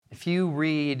If you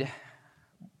read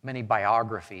many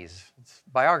biographies,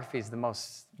 biography is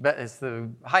the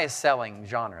highest selling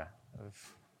genre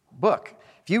of book.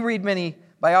 If you read many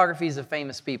biographies of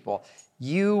famous people,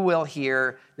 you will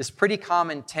hear this pretty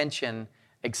common tension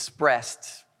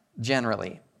expressed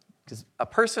generally. Because a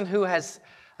person who has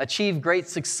achieved great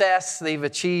success, they've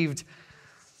achieved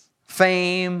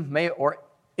fame or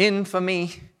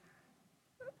infamy,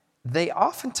 they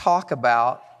often talk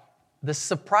about the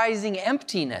surprising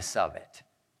emptiness of it.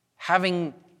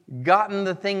 Having gotten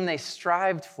the thing they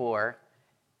strived for,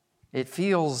 it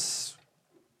feels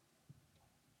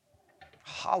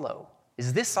hollow.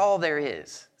 Is this all there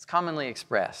is? It's commonly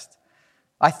expressed.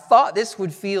 I thought this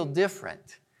would feel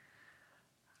different.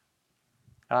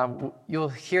 You'll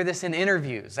hear this in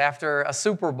interviews after a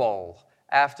Super Bowl,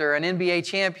 after an NBA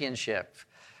championship.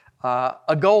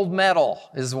 A gold medal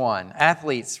is one.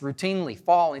 Athletes routinely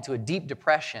fall into a deep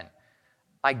depression.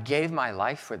 I gave my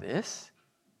life for this?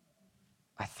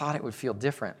 I thought it would feel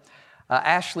different.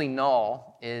 Ashley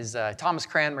Null is a Thomas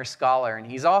Cranmer scholar, and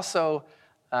he's also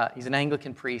he's an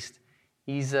Anglican priest.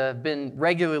 He's been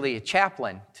regularly a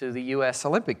chaplain to the U.S.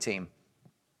 Olympic team,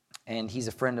 and he's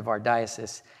a friend of our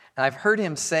diocese. And I've heard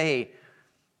him say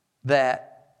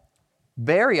that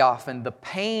very often the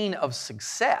pain of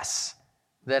success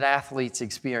that athletes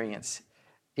experience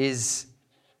is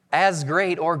as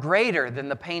great or greater than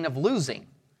the pain of losing.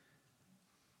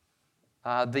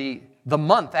 The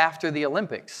month after the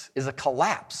Olympics is a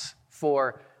collapse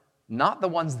for not the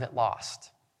ones that lost,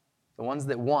 the ones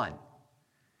that won.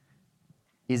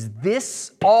 Is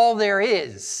this all there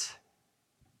is?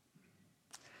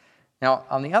 Now,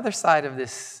 on the other side of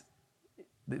this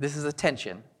is a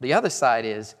tension. The other side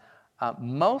is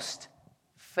most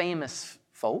famous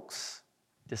folks,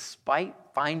 despite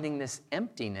finding this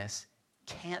emptiness,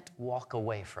 can't walk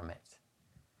away from it.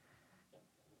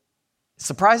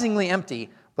 Surprisingly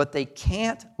empty, but they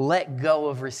can't let go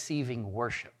of receiving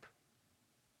worship.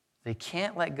 They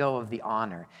can't let go of the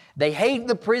honor. They hate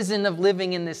the prison of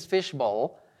living in this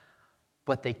fishbowl,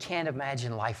 but they can't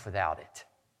imagine life without it.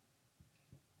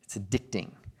 It's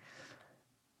addicting.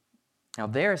 Now,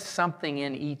 there's something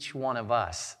in each one of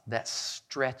us that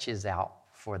stretches out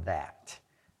for that.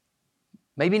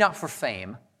 Maybe not for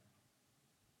fame,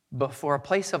 but for a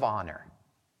place of honor.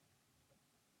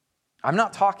 I'm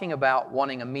not talking about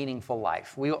wanting a meaningful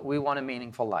life. We want a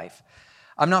meaningful life.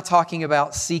 I'm not talking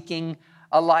about seeking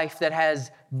a life that has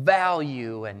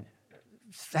value and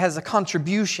has a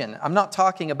contribution. I'm not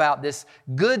talking about this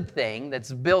good thing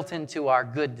that's built into our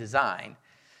good design.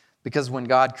 Because when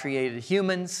God created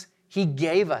humans, He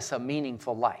gave us a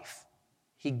meaningful life.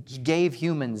 He gave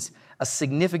humans a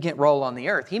significant role on the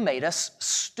earth. He made us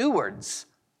stewards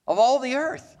of all the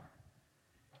earth.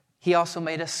 He also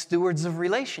made us stewards of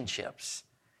relationships.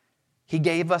 He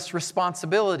gave us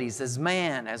responsibilities as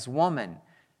man, as woman,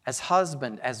 as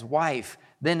husband, as wife,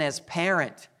 then as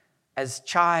parent, as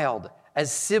child,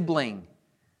 as sibling.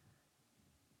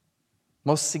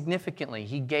 Most significantly,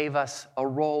 He gave us a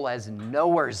role as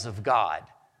knowers of God.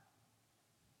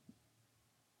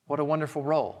 What a wonderful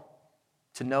role,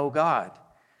 to know God.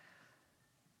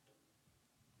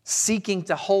 Seeking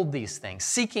to hold these things,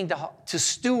 seeking to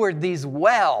steward these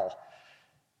well,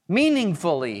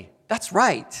 meaningfully. That's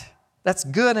right. That's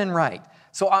good and right.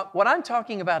 So what I'm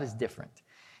talking about is different.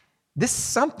 This is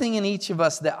something in each of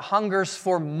us that hungers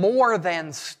for more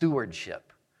than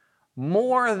stewardship,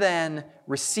 more than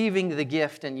receiving the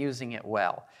gift and using it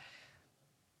well.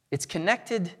 It's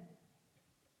connected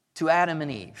to Adam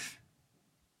and Eve.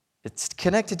 It's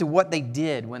connected to what they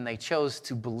did when they chose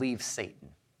to believe Satan.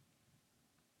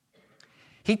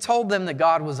 He told them that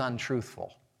God was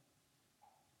untruthful.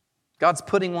 God's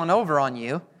putting one over on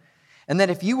you, and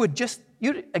that if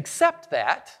you'd accept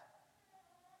that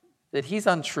He's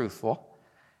untruthful,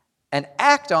 and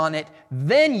act on it,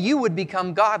 then you would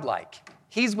become godlike.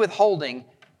 He's withholding.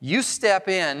 You step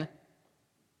in,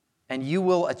 and you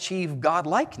will achieve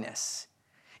godlikeness.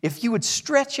 If you would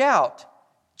stretch out,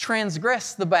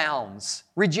 transgress the bounds,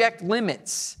 reject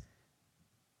limits,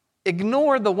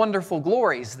 ignore the wonderful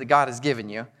glories that God has given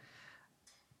you,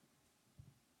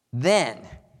 then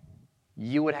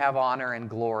you would have honor and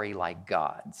glory like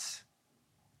God's.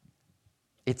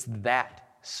 It's that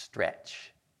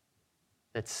stretch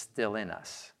that's still in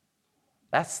us.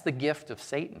 That's the gift of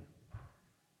Satan.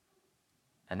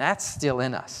 And that's still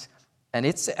in us. And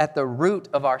it's at the root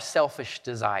of our selfish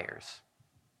desires.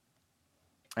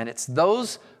 And it's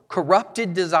those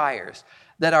corrupted desires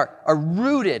that are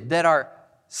rooted, that are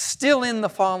still in the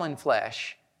fallen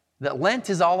flesh, that Lent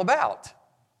is all about.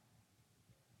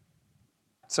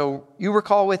 So you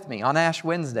recall with me, on Ash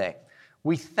Wednesday,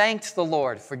 We thanked the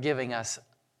Lord for giving us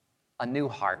a new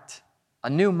heart, a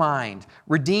new mind,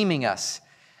 redeeming us.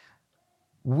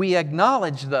 We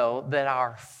acknowledge, though, that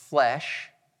our flesh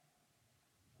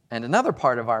and another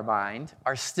part of our mind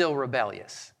are still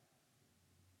rebellious.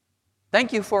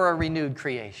 Thank you for a renewed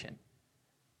creation.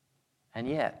 And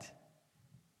yet,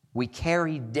 we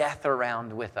carry death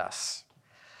around with us.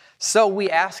 So we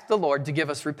ask the Lord to give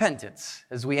us repentance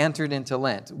as we entered into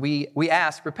Lent. We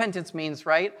ask, repentance means,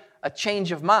 right, a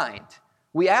change of mind.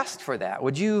 We asked for that.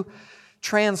 Would you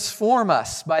transform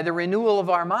us by the renewal of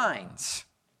our minds?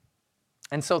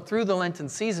 And so through the Lenten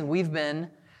season, we've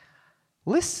been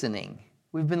listening.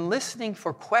 We've been listening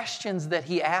for questions that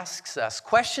he asks us,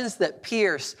 questions that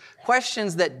pierce,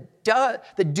 questions that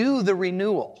do the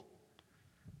renewal.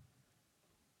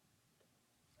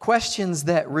 Questions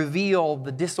that reveal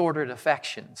the disordered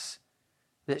affections,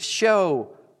 that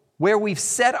show where we've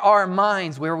set our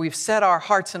minds, where we've set our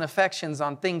hearts and affections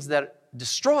on things that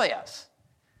destroy us.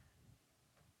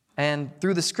 And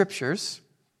through the Scriptures,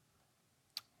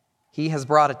 he has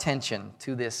brought attention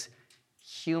to this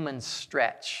human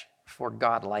stretch for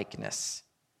godlikeness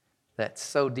that's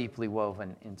so deeply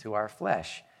woven into our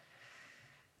flesh.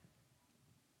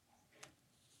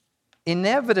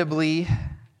 Inevitably,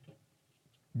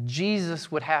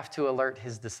 Jesus would have to alert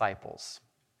his disciples,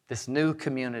 this new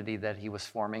community that he was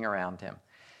forming around him,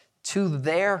 to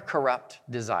their corrupt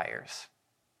desires.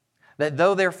 That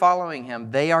though they're following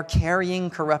him, they are carrying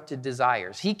corrupted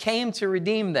desires. He came to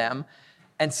redeem them,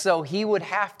 and so he would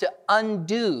have to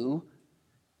undo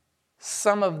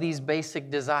some of these basic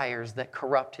desires that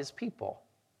corrupt his people,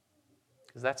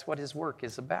 because that's what his work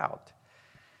is about.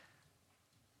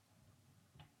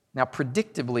 Now,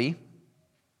 predictably,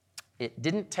 it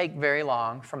didn't take very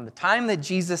long from the time that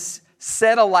Jesus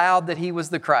said aloud that he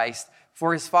was the Christ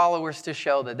for his followers to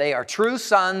show that they are true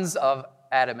sons of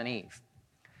Adam and Eve.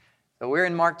 So we're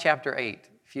in Mark chapter 8.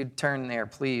 If you'd turn there,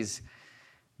 please.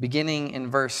 Beginning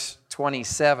in verse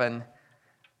 27.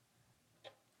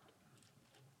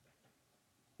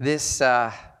 This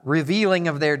revealing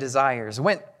of their desires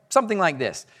went something like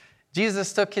this.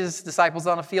 Jesus took his disciples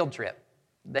on a field trip.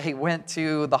 They went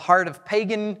to the heart of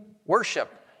pagan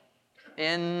worship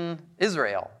in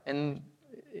Israel, in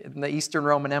the Eastern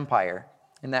Roman Empire,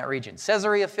 in that region.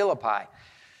 Caesarea Philippi.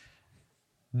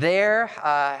 There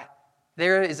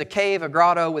is a cave, a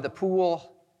grotto with a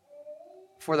pool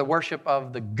for the worship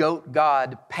of the goat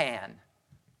god Pan.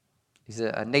 He's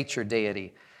a nature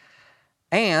deity.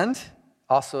 And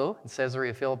also in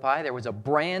Caesarea Philippi, there was a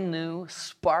brand new,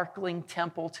 sparkling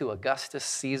temple to Augustus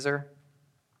Caesar.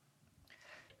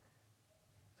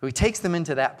 So he takes them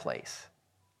into that place.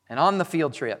 And on the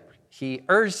field trip, he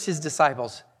urged his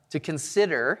disciples to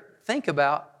think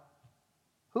about,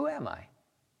 who am I?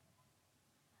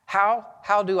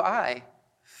 How do I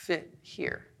fit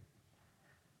here?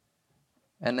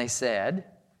 And they said,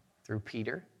 through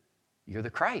Peter, you're the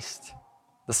Christ,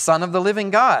 the Son of the living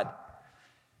God.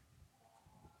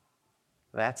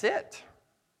 That's it.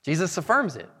 Jesus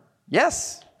affirms it.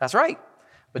 Yes, that's right.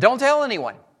 But don't tell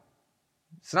anyone.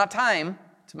 It's not time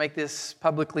to make this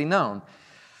publicly known.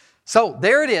 So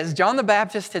there it is. John the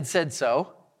Baptist had said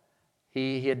so.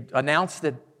 He had announced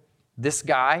that this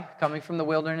guy coming from the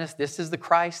wilderness, this is the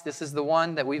Christ, this is the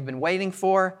one that we've been waiting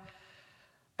for.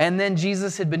 And then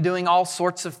Jesus had been doing all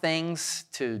sorts of things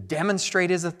to demonstrate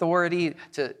his authority.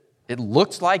 It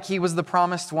looked like he was the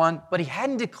promised one, but he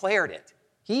hadn't declared it.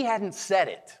 He hadn't said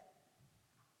it.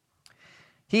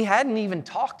 He hadn't even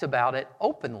talked about it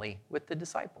openly with the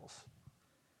disciples.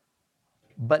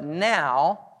 But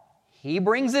now, he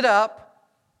brings it up,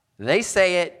 they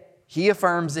say it, he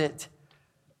affirms it,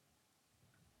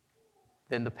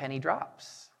 then the penny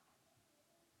drops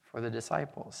for the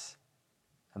disciples.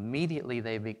 Immediately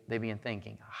they begin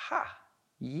thinking, aha,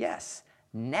 yes,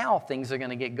 now things are going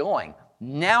to get going.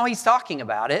 Now he's talking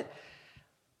about it.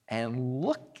 And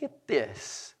look at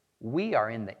this. We are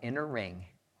in the inner ring.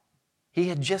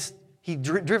 He'd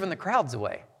driven the crowds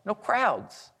away. No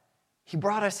crowds. He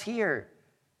brought us here.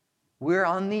 We're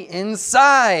on the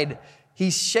inside.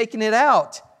 He's shaking it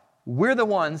out. We're the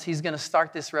ones he's going to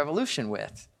start this revolution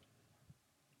with.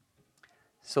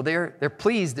 So they're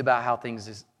pleased about how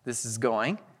this is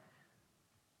going.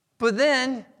 But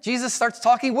then Jesus starts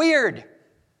talking weird,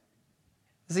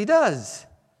 as he does.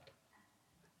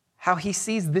 How he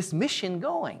sees this mission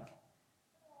going.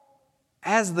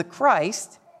 As the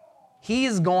Christ, he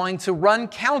is going to run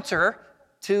counter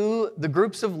to the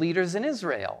groups of leaders in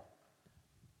Israel.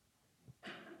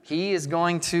 He is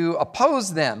going to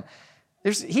oppose them.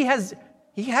 He has,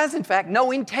 in fact, no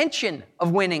intention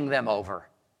of winning them over.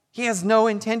 He has no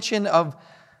intention of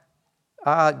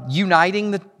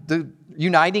uniting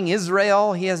uniting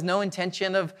Israel. He has no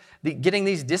intention of getting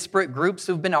these disparate groups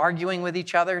who've been arguing with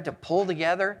each other to pull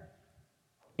together.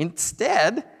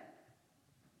 Instead,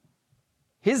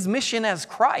 his mission as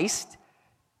Christ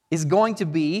is going to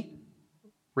be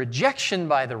rejection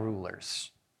by the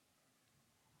rulers.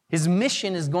 His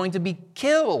mission is going to be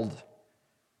killed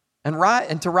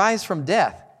and to rise from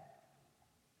death.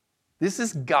 This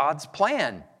is God's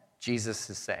plan, Jesus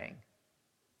is saying.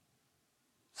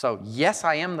 So, yes,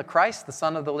 I am the Christ, the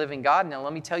Son of the living God. Now,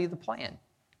 let me tell you the plan.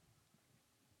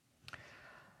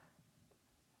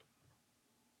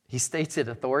 He states it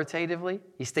authoritatively.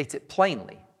 He states it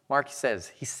plainly. Mark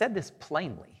says, he said this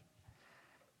plainly.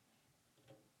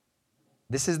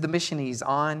 This is the mission he's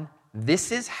on.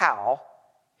 This is how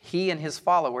he and his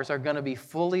followers are going to be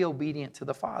fully obedient to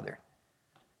the Father.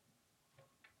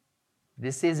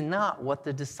 This is not what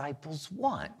the disciples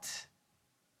want.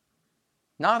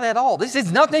 Not at all. This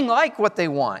is nothing like what they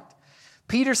want.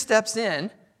 Peter steps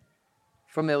in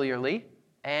familiarly,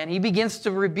 and he begins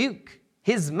to rebuke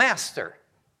his master.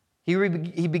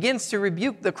 He begins to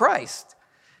rebuke the Christ.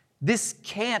 This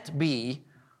can't be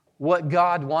what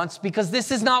God wants, because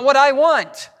this is not what I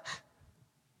want.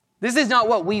 This is not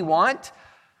what we want.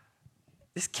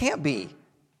 This can't be.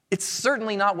 It's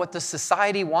certainly not what the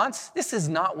society wants. This is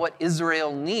not what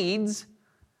Israel needs.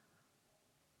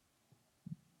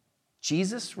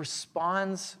 Jesus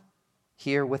responds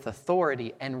here with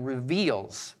authority and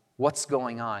reveals what's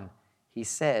going on. He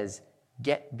says,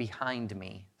 "Get behind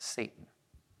me, Satan."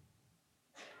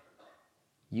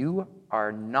 You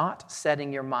are not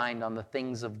setting your mind on the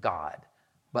things of God,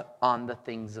 but on the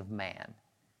things of man.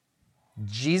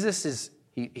 Jesus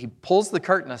he pulls the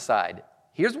curtain aside.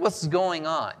 Here's what's going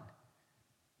on.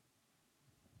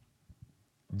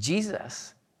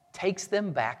 Jesus takes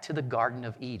them back to the Garden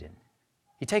of Eden.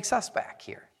 He takes us back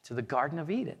here to the Garden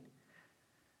of Eden.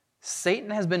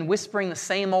 Satan has been whispering the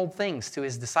same old things to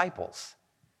his disciples.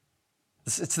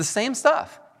 It's the same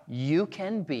stuff. You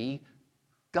can be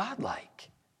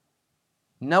godlike,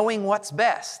 knowing what's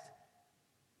best.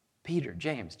 Peter,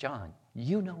 James, John,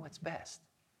 you know what's best.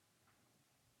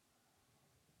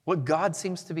 What God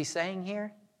seems to be saying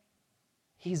here,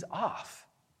 he's off.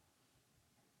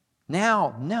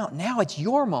 Now it's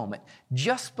your moment.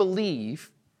 Just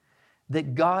believe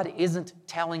that God isn't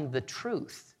telling the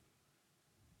truth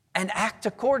and act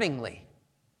accordingly.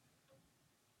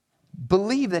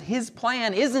 Believe that his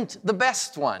plan isn't the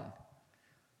best one.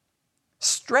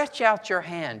 Stretch out your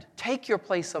hand. Take your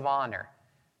place of honor.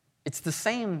 It's the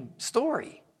same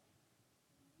story.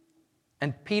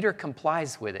 And Peter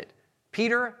complies with it.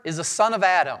 Peter is a son of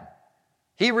Adam.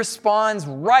 He responds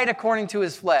right according to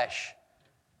his flesh.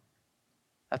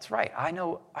 That's right. I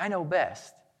know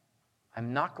best.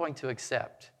 I'm not going to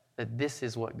accept that this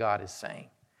is what God is saying.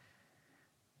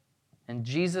 And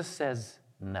Jesus says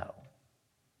no.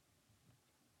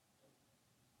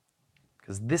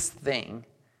 Because this thing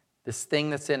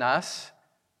that's in us,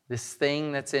 this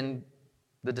thing that's in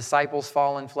the disciples'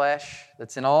 fallen flesh,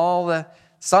 that's in all the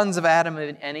sons of Adam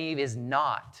and Eve, is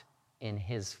not in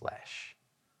his flesh,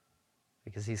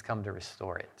 because he's come to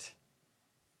restore it.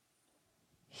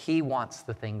 He wants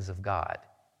the things of God.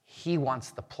 He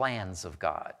wants the plans of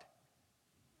God.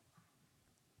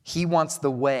 He wants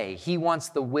the way. He wants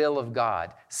the will of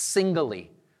God, singly,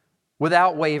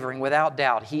 without wavering, without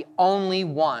doubt. He only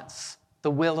wants the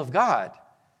will of God.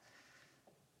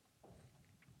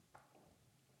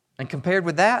 And compared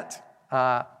with that,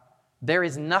 there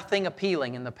is nothing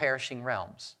appealing in the perishing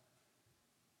realms.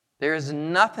 There is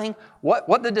nothing,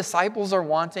 what the disciples are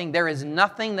wanting, there is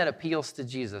nothing that appeals to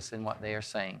Jesus in what they are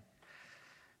saying.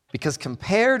 Because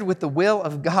compared with the will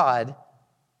of God,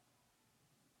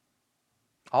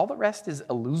 all the rest is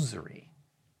illusory.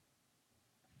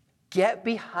 Get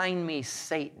behind me,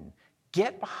 Satan.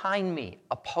 Get behind me,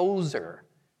 opposer.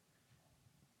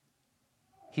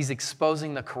 He's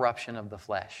exposing the corruption of the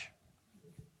flesh.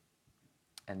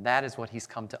 And that is what he's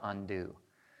come to undo.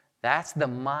 That's the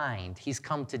mind he's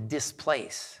come to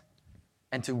displace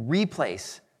and to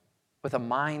replace with a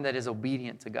mind that is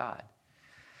obedient to God.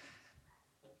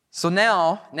 So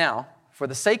now, for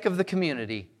the sake of the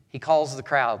community, he calls the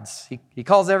crowds. He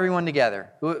calls everyone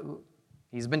together.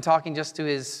 He's been talking just to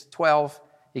his 12.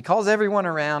 He calls everyone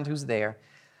around who's there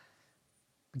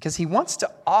because he wants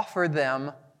to offer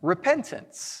them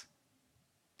repentance,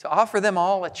 to offer them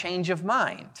all a change of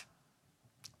mind,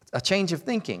 a change of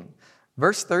thinking.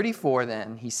 Verse 34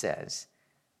 then, he says,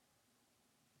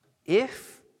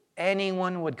 "If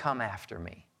anyone would come after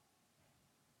me,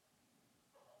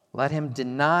 let him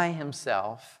deny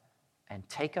himself and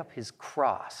take up his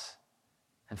cross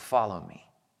and follow me."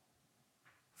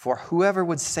 For whoever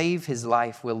would save his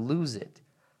life will lose it.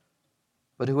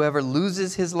 But whoever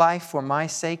loses his life for my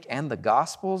sake and the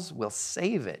gospel's will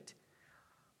save it.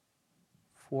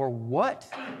 For what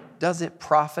does it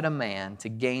profit a man to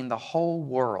gain the whole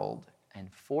world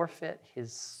and forfeit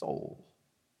his soul?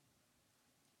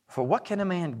 For what can a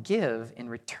man give in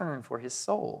return for his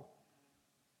soul?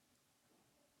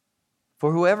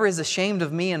 For whoever is ashamed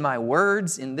of me and my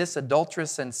words in this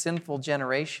adulterous and sinful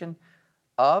generation,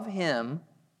 of him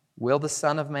will the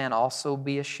Son of Man also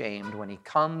be ashamed when he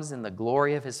comes in the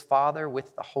glory of his Father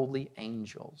with the holy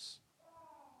angels.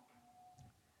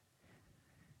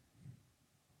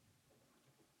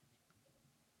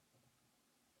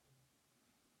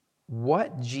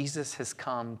 What Jesus has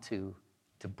come to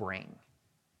bring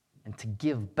and to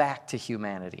give back to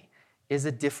humanity is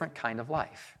a different kind of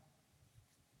life.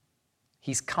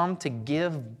 He's come to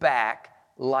give back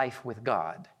life with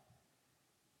God.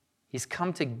 He's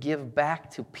come to give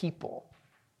back to people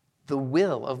the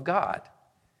will of God.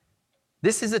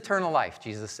 This is eternal life,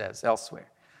 Jesus says elsewhere,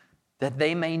 that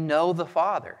they may know the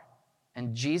Father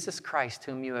and Jesus Christ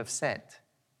whom you have sent.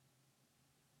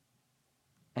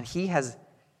 And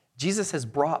Jesus has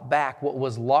brought back what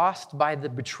was lost by the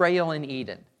betrayal in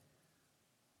Eden,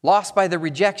 lost by the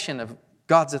rejection of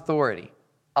God's authority,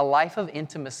 a life of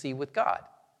intimacy with God,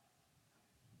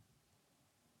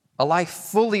 a life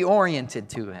fully oriented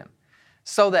to Him,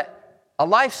 so that a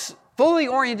life fully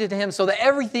oriented to Him so that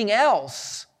everything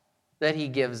else that He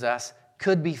gives us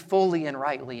could be fully and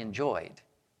rightly enjoyed.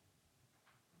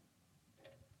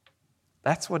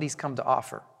 That's what He's come to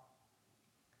offer.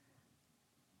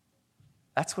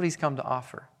 That's what He's come to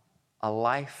offer, a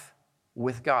life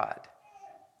with God.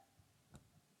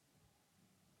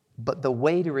 But the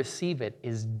way to receive it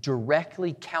is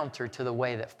directly counter to the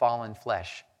way that fallen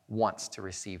flesh wants to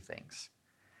receive things.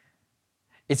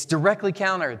 It's directly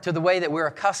counter to the way that we're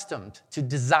accustomed to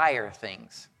desire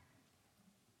things.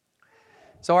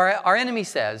 So our enemy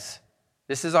says,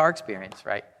 this is our experience,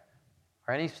 right?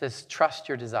 Our enemy says, trust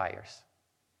your desires.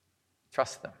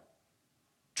 Trust them.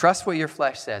 Trust what your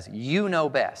flesh says. You know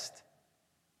best.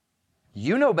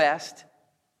 You know best.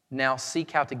 Now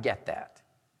seek how to get that.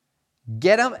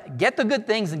 Get the good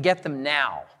things and get them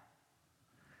now.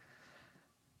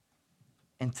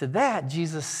 And to that,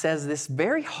 Jesus says this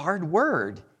very hard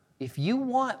word. If you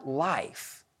want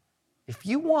life, if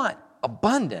you want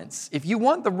abundance, if you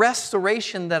want the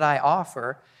restoration that I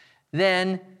offer,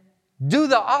 then do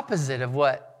the opposite of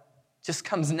what just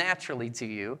comes naturally to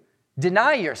you.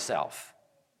 Deny yourself.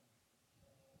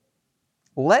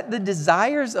 Let the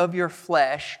desires of your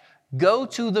flesh go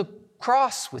to the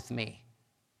cross with me.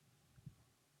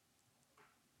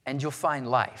 And you'll find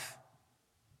life.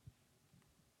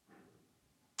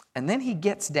 And then he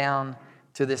gets down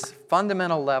to this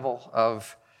fundamental level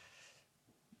of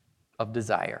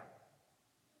desire.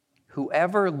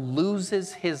 Whoever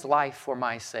loses his life for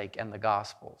my sake and the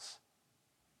gospel's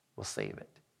will save it.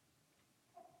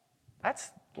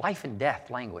 That's life and death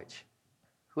language.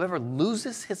 Whoever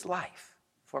loses his life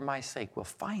for my sake will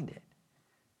find it.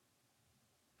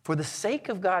 For the sake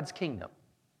of God's kingdom.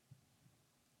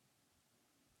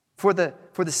 For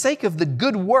the sake of the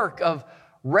good work of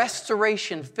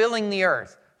restoration filling the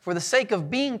earth, for the sake of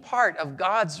being part of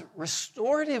God's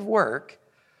restorative work,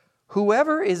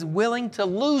 whoever is willing to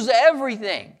lose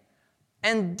everything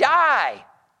and die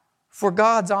for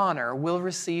God's honor will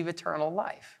receive eternal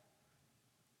life.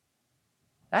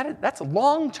 That's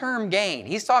long-term gain.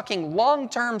 He's talking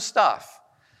long-term stuff,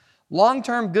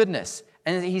 long-term goodness.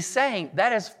 And he's saying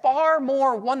that is far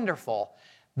more wonderful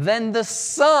than the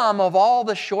sum of all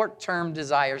the short-term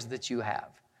desires that you have.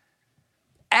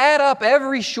 Add up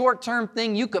every short-term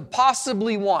thing you could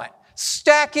possibly want.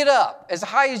 Stack it up as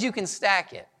high as you can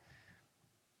stack it.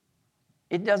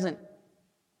 It doesn't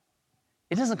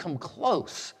come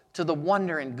close to the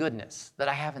wonder and goodness that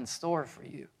I have in store for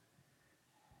you.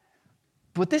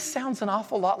 But this sounds an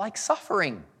awful lot like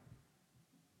suffering.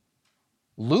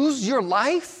 Lose your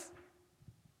life?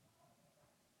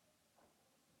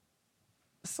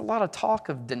 It's a lot of talk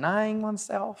of denying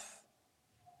oneself,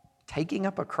 taking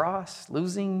up a cross,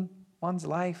 losing one's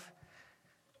life.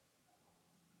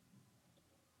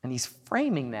 And he's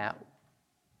framing that.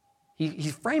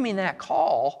 He's framing that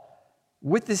call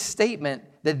with this statement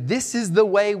that this is the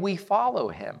way we follow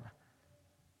him.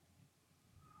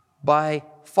 By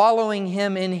following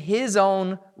him in his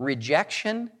own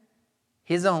rejection,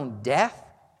 his own death,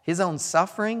 his own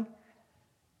suffering,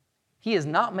 he is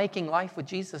not making life with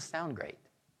Jesus sound great.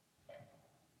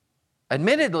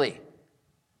 Admittedly,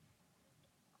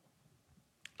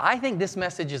 I think this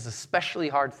message is especially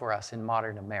hard for us in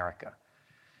modern America.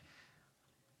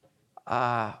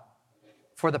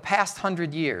 For the past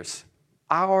 100 years,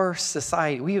 our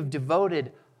society, we have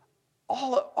devoted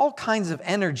all kinds of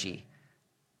energy,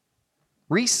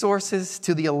 resources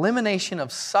to the elimination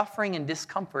of suffering and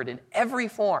discomfort in every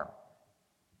form,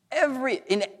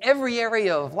 in every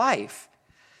area of life.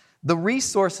 The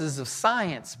resources of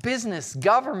science, business,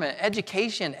 government,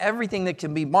 education, everything that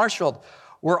can be marshaled,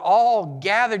 were all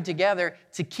gathered together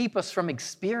to keep us from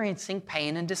experiencing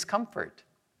pain and discomfort.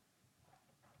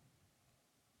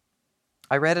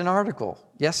 I read an article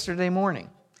yesterday morning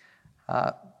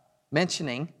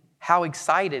mentioning how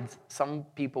excited some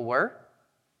people were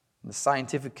in the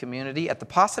scientific community at the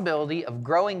possibility of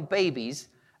growing babies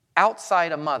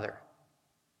outside a mother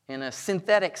in a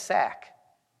synthetic sac.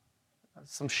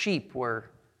 Some sheep were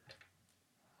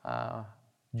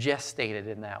gestated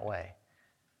in that way.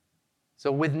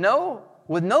 So with no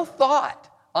thought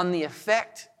on the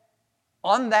effect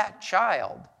on that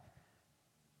child,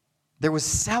 there was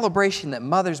celebration that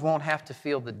mothers won't have to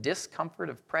feel the discomfort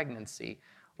of pregnancy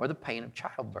or the pain of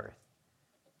childbirth.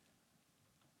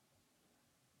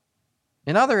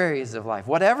 In other areas of life,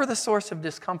 whatever the source of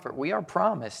discomfort, we are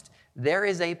promised there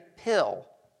is a pill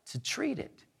to treat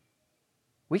it.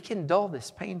 We can dull this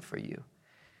pain for you.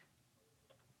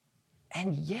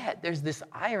 And yet, there's this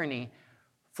irony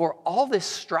for all this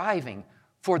striving,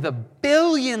 for the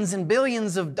billions and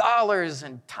billions of dollars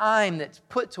and time that's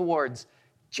put towards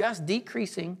just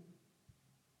decreasing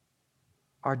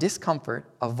our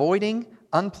discomfort, avoiding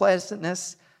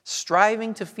unpleasantness,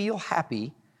 striving to feel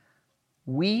happy,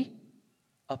 we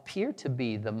appear to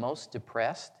be the most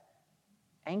depressed,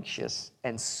 anxious,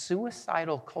 and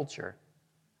suicidal culture.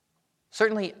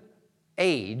 Certainly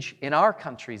age in our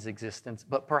country's existence,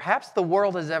 but perhaps the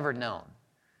world has ever known.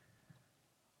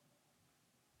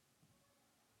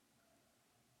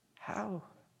 How?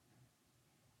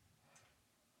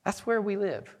 That's where we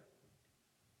live.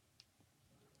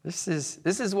 This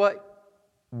is what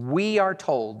we are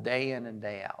told day in and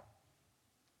day out.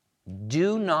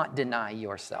 Do not deny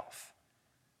yourself.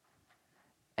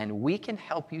 And we can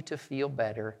help you to feel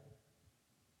better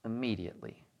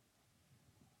immediately.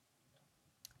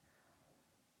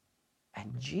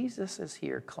 And Jesus is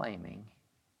here claiming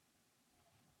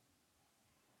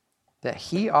that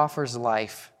he offers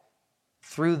life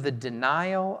through the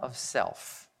denial of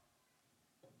self,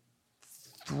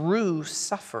 through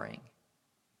suffering.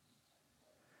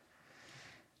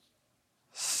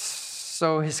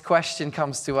 So his question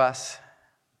comes to us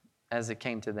as it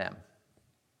came to them.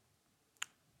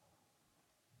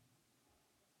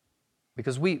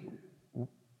 Because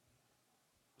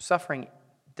suffering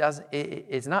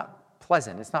it's not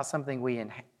pleasant. It's not something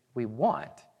we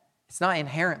want. It's not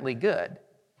inherently good.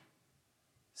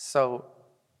 So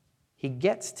he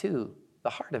gets to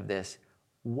the heart of this.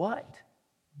 What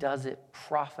does it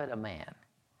profit a man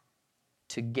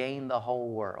to gain the whole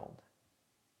world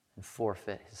and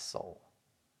forfeit his soul?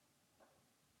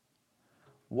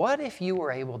 What if you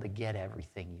were able to get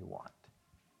everything you want?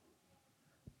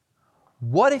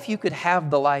 What if you could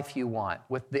have the life you want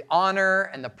with the honor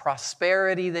and the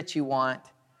prosperity that you want?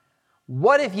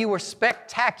 What if you were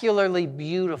spectacularly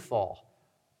beautiful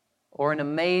or an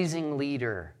amazing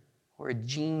leader or a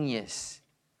genius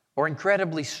or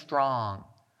incredibly strong?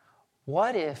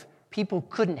 What if people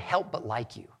couldn't help but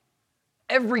like you?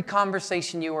 Every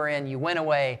conversation you were in, you went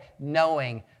away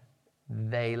knowing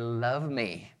they love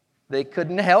me. They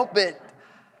couldn't help it.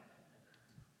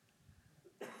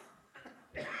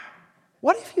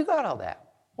 What if you got all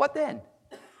that? What then?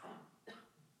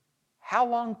 How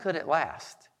long could it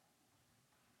last?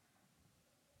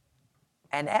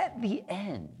 And at the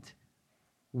end,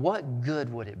 what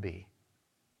good would it be?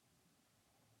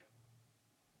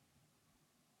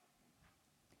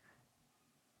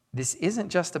 This isn't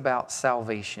just about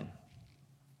salvation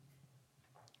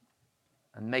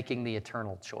and making the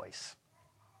eternal choice.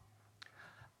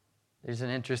 There's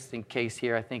an interesting case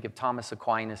here, I think, of Thomas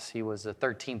Aquinas. He was a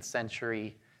 13th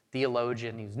century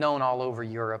theologian. He was known all over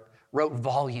Europe, wrote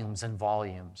volumes and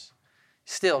volumes.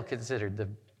 Still considered the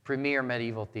premier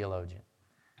medieval theologian.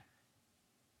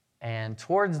 And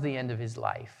towards the end of his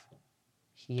life,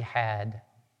 he had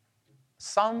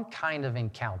some kind of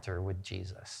encounter with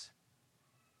Jesus.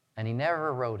 And he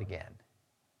never wrote again.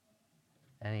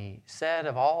 And he said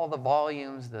of all the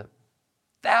volumes, the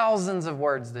thousands of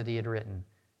words that he had written,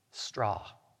 straw.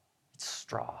 It's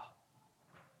straw.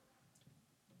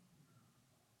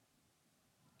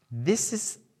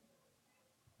 This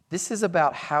is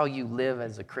about how you live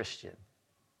as a Christian.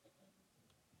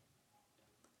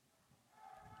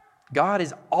 God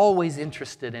is always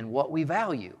interested in what we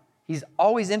value. He's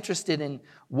always interested in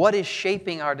what is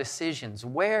shaping our decisions,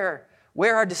 where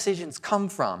where our decisions come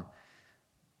from,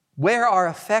 where our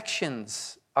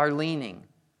affections are leaning.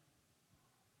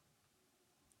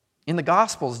 In the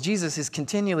Gospels, Jesus is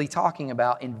continually talking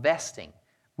about investing,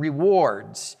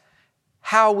 rewards,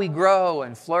 how we grow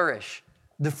and flourish,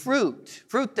 the fruit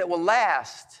that will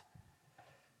last.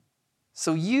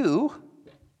 So you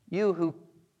who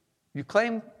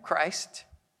claim Christ,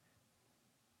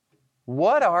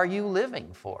 what are you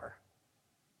living for?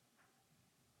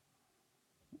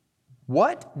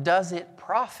 What does it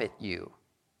profit you?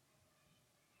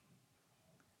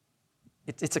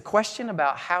 It's a question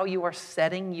about how you are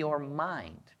setting your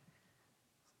mind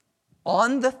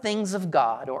on the things of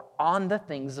God or on the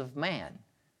things of man.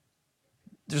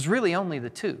 There's really only the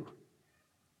two.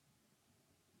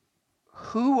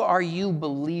 Who are you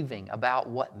believing about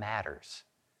what matters?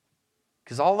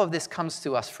 Because all of this comes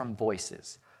to us from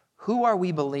voices. Who are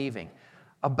we believing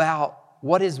about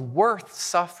what is worth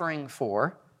suffering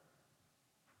for?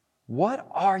 What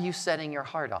are you setting your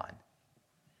heart on?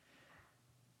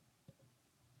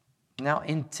 Now,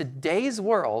 in today's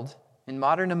world, in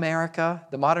modern America,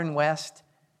 the modern West,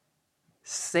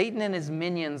 Satan and his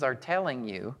minions are telling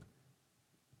you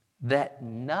that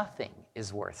nothing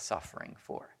is worth suffering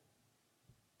for.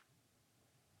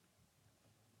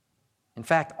 In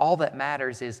fact, all that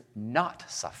matters is not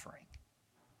suffering.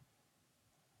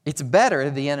 It's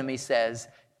better, the enemy says,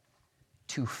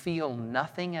 to feel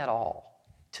nothing at all,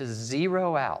 to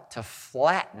zero out, to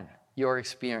flatten your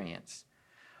experience,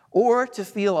 or to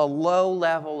feel a low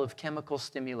level of chemical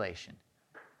stimulation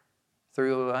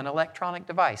through an electronic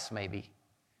device, maybe,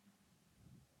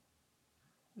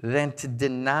 than to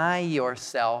deny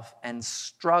yourself and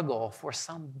struggle for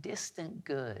some distant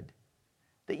good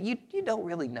that you don't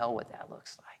really know what that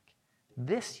looks like.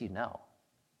 This you know.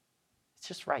 It's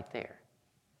just right there.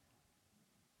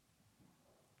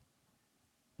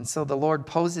 And so the Lord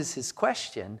poses his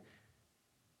question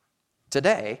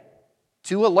today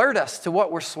to alert us to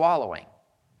what we're swallowing.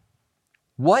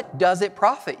 What does it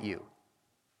profit you?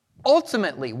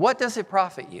 Ultimately, what does it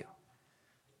profit you?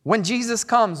 When Jesus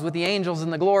comes with the angels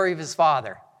and the glory of his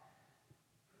Father,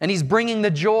 and he's bringing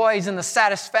the joys and the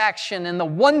satisfaction and the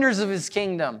wonders of his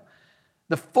kingdom,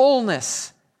 the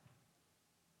fullness,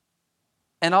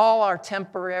 and all our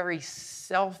temporary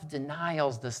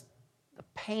self-denials, the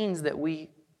pains that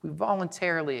we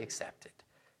voluntarily accepted,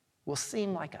 will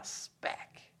seem like a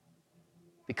speck.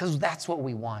 Because that's what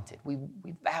we wanted. We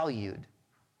valued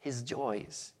his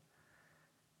joys.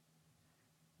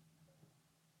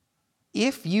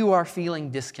 If you are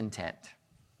feeling discontent,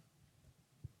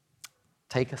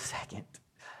 take a second.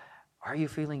 Are you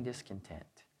feeling discontent?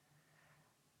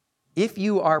 If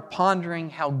you are pondering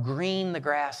how green the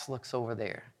grass looks over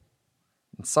there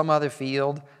in some other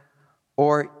field,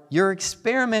 or you're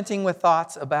experimenting with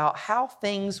thoughts about how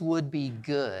things would be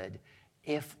good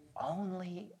if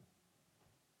only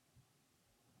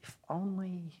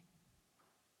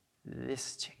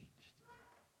this changed.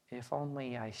 If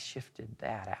only I shifted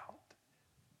that out,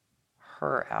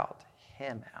 her out,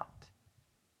 him out.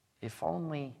 If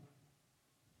only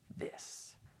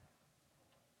this.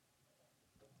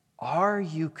 Are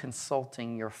you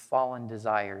consulting your fallen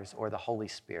desires or the Holy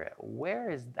Spirit? Where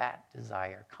is that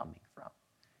desire coming from?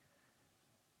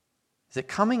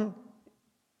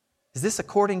 Is this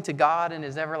according to God and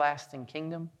his everlasting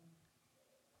kingdom?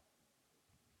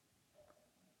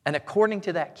 And according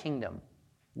to that kingdom,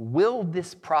 will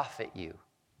this profit you?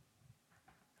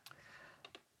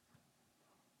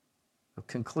 We'll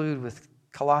conclude with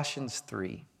Colossians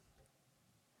 3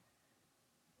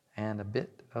 and a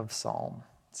bit of Psalm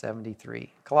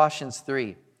 73. Colossians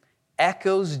 3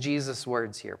 echoes Jesus'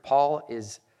 words here. Paul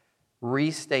is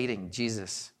restating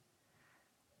Jesus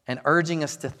and urging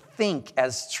us to think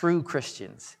as true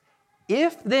Christians.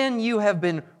 If then you have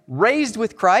been raised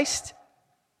with Christ,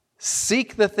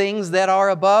 seek the things that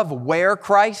are above, where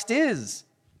Christ is,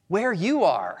 where you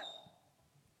are,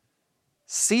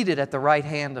 seated at the right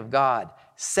hand of God.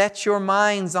 Set your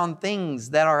minds on things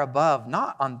that are above,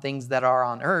 not on things that are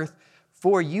on earth,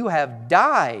 for you have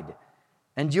died,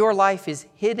 and your life is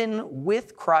hidden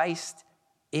with Christ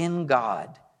in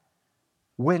God.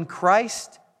 When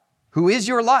Christ, who is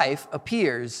your life,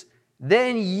 appears,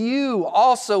 then you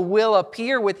also will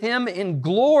appear with him in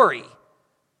glory.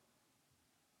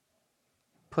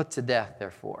 Put to death,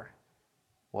 therefore,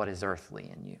 what is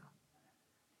earthly in you.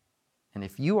 And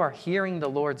if you are hearing the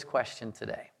Lord's question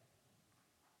today,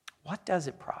 what does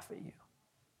it profit you?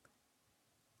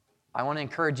 I want to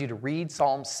encourage you to read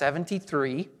Psalm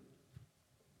 73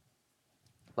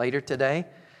 later today,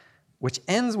 which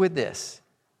ends with this.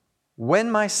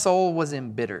 When my soul was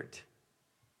embittered,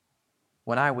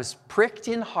 when I was pricked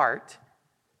in heart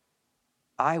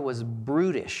I was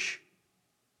brutish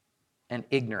and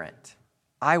ignorant.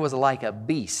 I was like a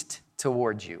beast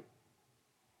towards you.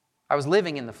 I was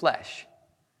living in the flesh.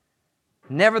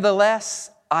 Nevertheless,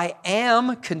 I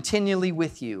am continually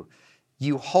with you.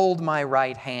 You hold my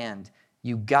right hand.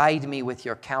 You guide me with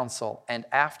your counsel, and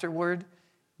afterward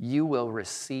you will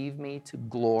receive me to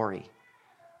glory.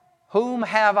 Whom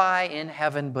have I in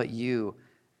heaven but you?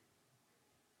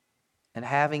 And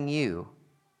having you,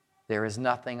 there is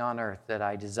nothing on earth that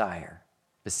I desire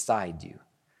beside you.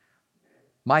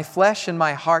 My flesh and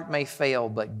my heart may fail,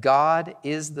 but God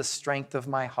is the strength of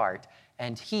my heart,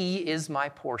 and He is my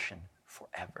portion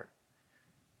forever.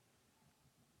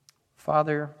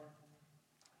 Father,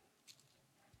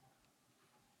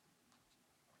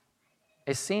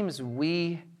 it seems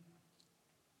we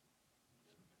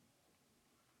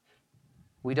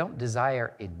don't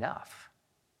desire enough.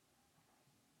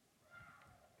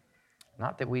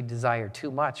 Not that we desire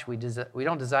too much, we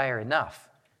don't desire enough.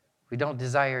 We don't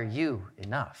desire you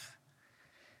enough.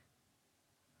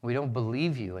 We don't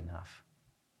believe you enough.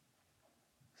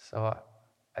 So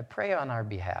I pray on our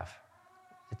behalf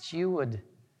that you would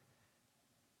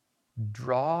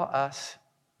draw us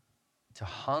to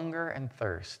hunger and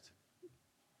thirst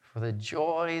for the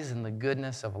joys and the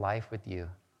goodness of life with you.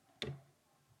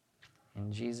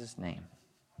 In Jesus' name.